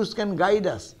gurus can guide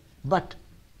us. But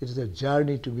it is a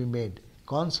journey to be made,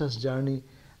 conscious journey.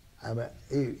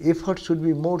 Effort should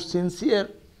be more sincere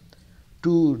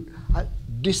to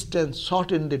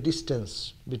shorten the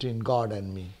distance between God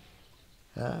and me.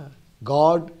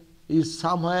 God is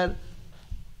somewhere,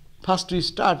 first we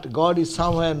start, God is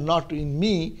somewhere not in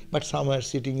me, but somewhere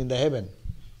sitting in the heaven.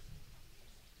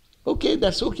 Okay,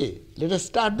 that's okay. Let us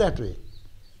start that way.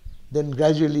 Then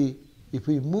gradually, if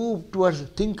we move towards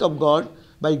think of God,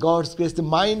 by God's grace the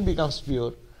mind becomes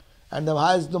pure. And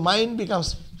as the mind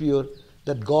becomes pure,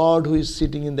 that God who is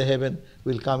sitting in the heaven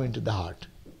will come into the heart.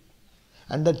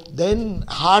 And that then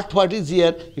heart, what is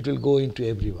here, it will go into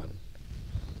everyone.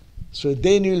 So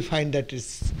then you will find that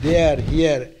it's there,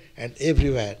 here and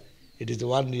everywhere. It is the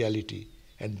one reality.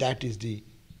 And that is the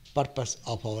purpose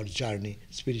of our journey,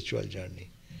 spiritual journey.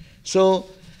 So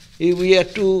we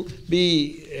have to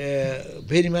be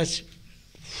very much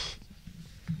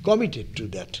committed to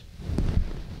that.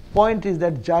 Point is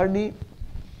that journey,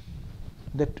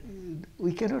 that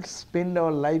we cannot spend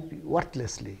our life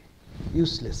worthlessly,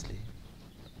 uselessly.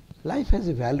 Life has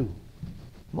a value,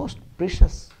 most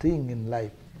precious thing in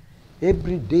life.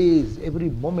 Every day, every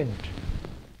moment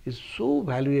is so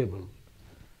valuable.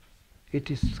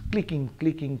 It is clicking,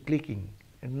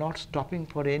 and not stopping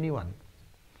for anyone.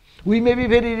 We may be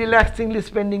very relaxingly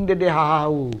spending the day,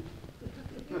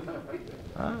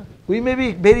 we may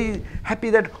be very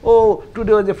happy that,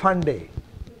 today was a fun day.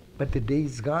 But the day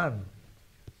is gone.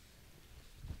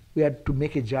 We have to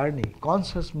make a journey,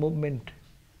 conscious movement.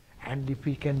 And if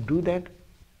we can do that,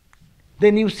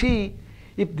 then you see,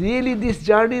 if really this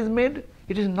journey is made,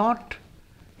 it is not,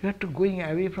 you are to going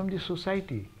away from the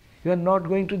society. You are not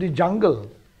going to the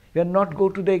jungle. You are not go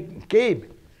to the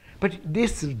cave. But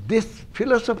this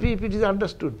philosophy, if it is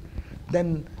understood,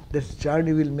 then this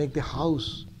journey will make the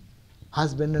house,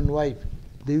 husband and wife,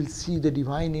 they will see the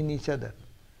divine in each other.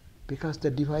 Because the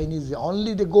divine is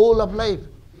only the goal of life.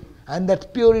 And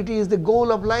that purity is the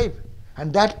goal of life.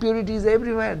 And that purity is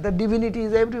everywhere. The divinity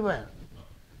is everywhere.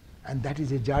 And that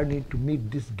is a journey to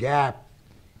meet this gap.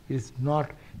 It is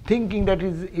not thinking that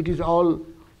it is all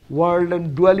world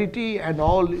and duality and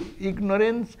all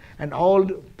ignorance and all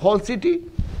falsity.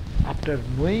 After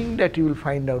knowing that, you will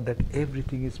find out that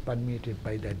everything is permeated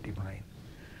by that divine.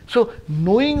 So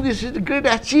knowing this is a great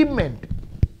achievement.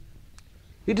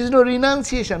 It is no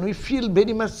renunciation. We feel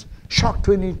very much shocked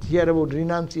when we hear about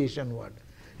renunciation word.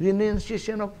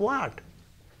 Renunciation of what?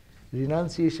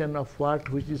 Renunciation of what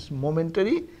which is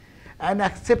momentary and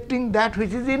accepting that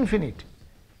which is infinite.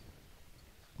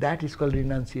 That is called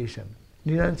renunciation.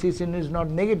 Renunciation is not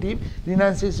negative.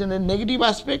 Renunciation is a negative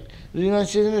aspect.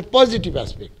 Renunciation is a positive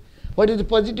aspect. What is the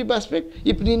positive aspect?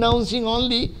 If renouncing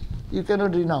only, you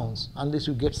cannot renounce unless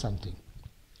you get something.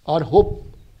 Or hope.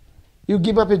 You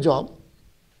give up a job,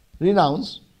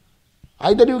 renounce,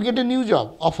 either you get a new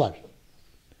job, offer,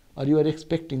 or you are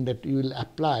expecting that you will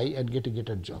apply and get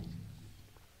a job.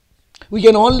 We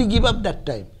can only give up that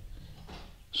time.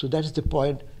 So that is the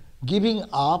point. Giving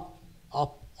up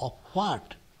of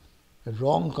what? A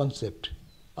wrong concept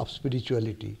of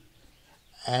spirituality.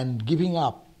 And giving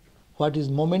up what is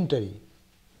momentary,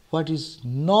 what is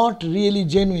not really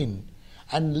genuine,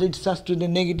 and leads us to the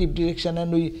negative direction,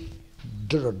 and we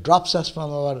drops us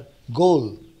from our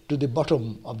goal to the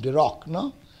bottom of the rock,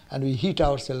 no? And we hit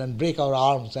ourselves and break our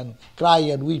arms and cry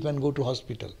and weep and go to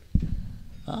hospital.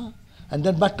 And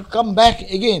then, but to come back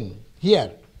again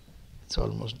here, it's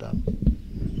almost done.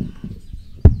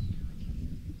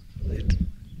 Right.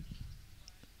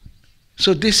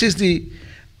 So this is the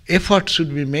effort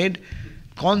should be made,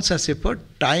 conscious effort.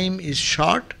 Time is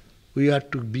short. We have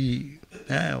to be,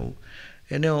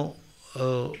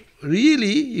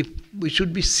 really, if we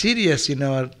should be serious in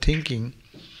our thinking.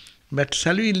 But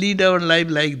shall we lead our life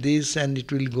like this and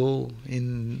it will go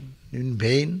in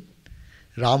vain?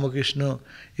 Ramakrishna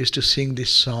used to sing this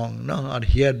song, no? Or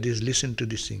hear this, listen to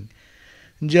this sing.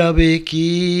 Jabe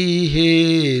ki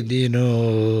he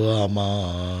dino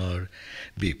amar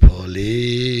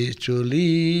bifole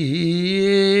choliye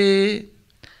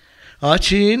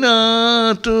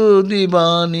achina tu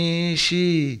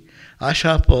dibanishi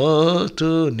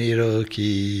ashapato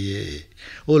nirokiye.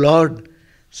 O Lord,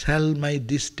 shall my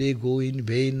this day go in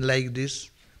vain like this?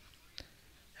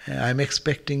 I am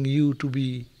expecting you to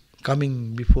be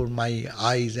coming before my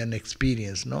eyes and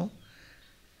experience, no?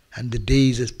 And the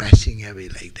days is passing away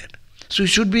like that. So you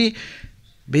should be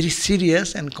very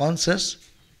serious and conscious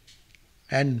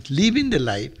and live in the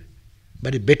life,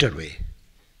 but a better way,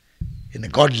 in a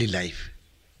godly life,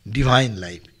 divine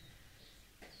life,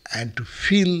 and to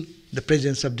feel the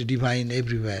presence of the divine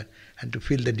everywhere and to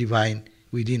feel the divine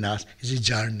within us is a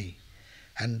journey.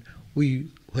 And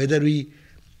whether we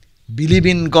believe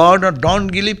in God or don't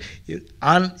believe,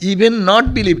 and even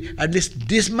not believe, at least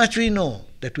this much we know,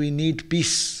 that we need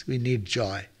peace, we need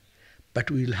joy. But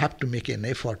we will have to make an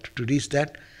effort to reach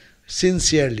that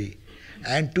sincerely.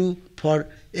 And for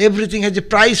everything has a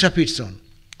price of its own.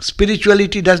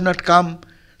 Spirituality does not come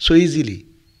so easily.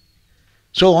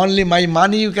 So only by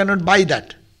money you cannot buy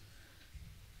that.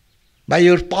 By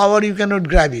your power you cannot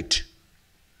grab it.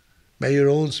 By your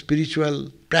own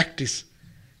spiritual practice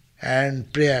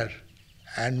and prayer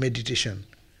and meditation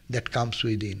that comes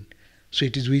within. So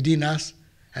it is within us,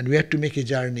 and we have to make a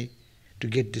journey to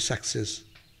get the success,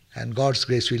 and God's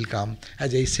grace will come.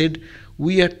 As I said,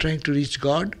 we are trying to reach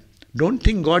God. Don't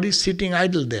think God is sitting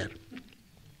idle there.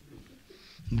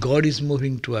 God is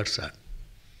moving towards us.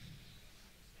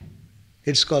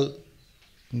 It's called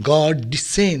God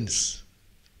descends.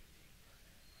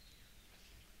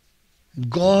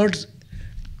 God's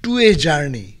two-way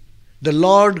journey. The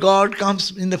Lord God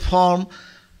comes in the form,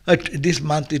 this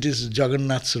month it is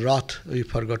Jagannath's Rath, we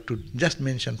forgot to just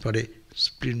mention for a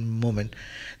split moment.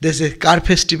 There's a car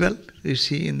festival, you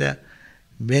see in the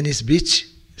Venice beach,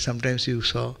 sometimes you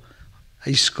saw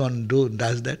ISKCON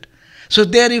does that. So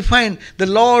there you find the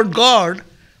Lord God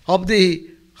of the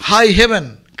high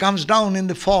heaven comes down in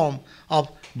the form of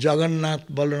Jagannath,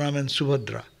 Balaram and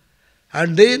Subhadra.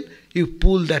 And then you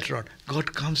pull that rod.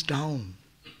 God comes down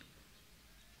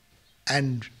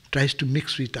and tries to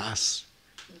mix with us,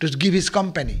 to give his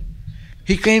company.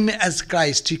 He came as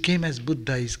Christ, he came as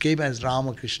Buddha, he came as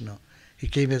Ramakrishna, he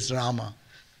came as Rama,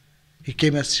 he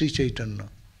came as Sri Chaitanya.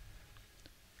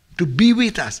 To be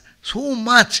with us so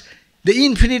much, the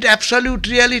infinite absolute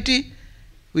reality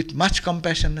with much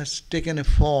compassion has taken a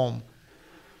form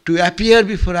to appear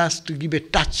before us, to give a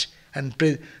touch and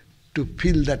pray, to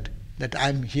feel that I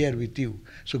am here with you.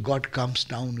 So God comes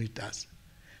down with us.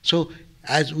 So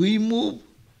as we move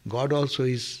God also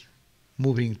is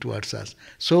moving towards us.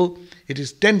 So it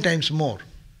is 10 times more.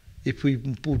 If we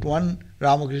put one,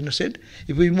 Ramakrishna said,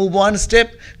 if we move one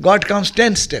step, God comes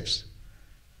 10 steps.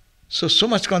 So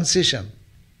much concession.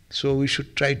 So we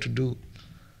should try to do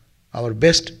our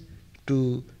best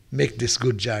to make this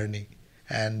good journey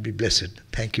and be blessed.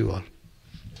 Thank you all.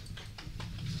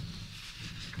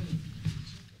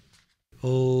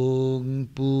 Om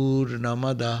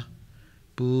Purnamada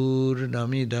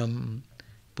Purnamidam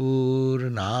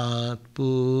Purnat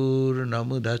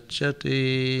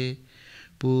Purnamudachyate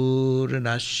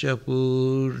Purnasya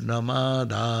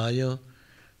Purnamadaya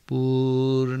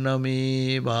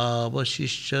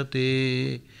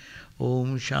Purnamevavashishyate.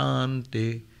 Om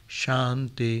Shanti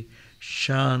Shanti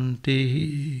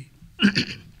Shanti.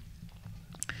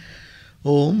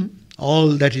 Om,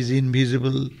 all that is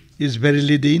invisible is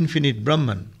verily the infinite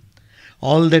Brahman.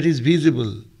 All that is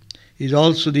visible is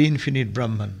also the infinite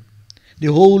Brahman. The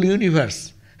whole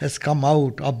universe has come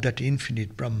out of that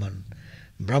infinite Brahman.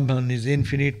 Brahman is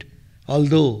infinite,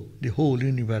 although the whole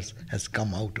universe has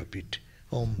come out of it.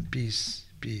 Om, peace,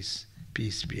 peace,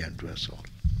 peace be unto us all.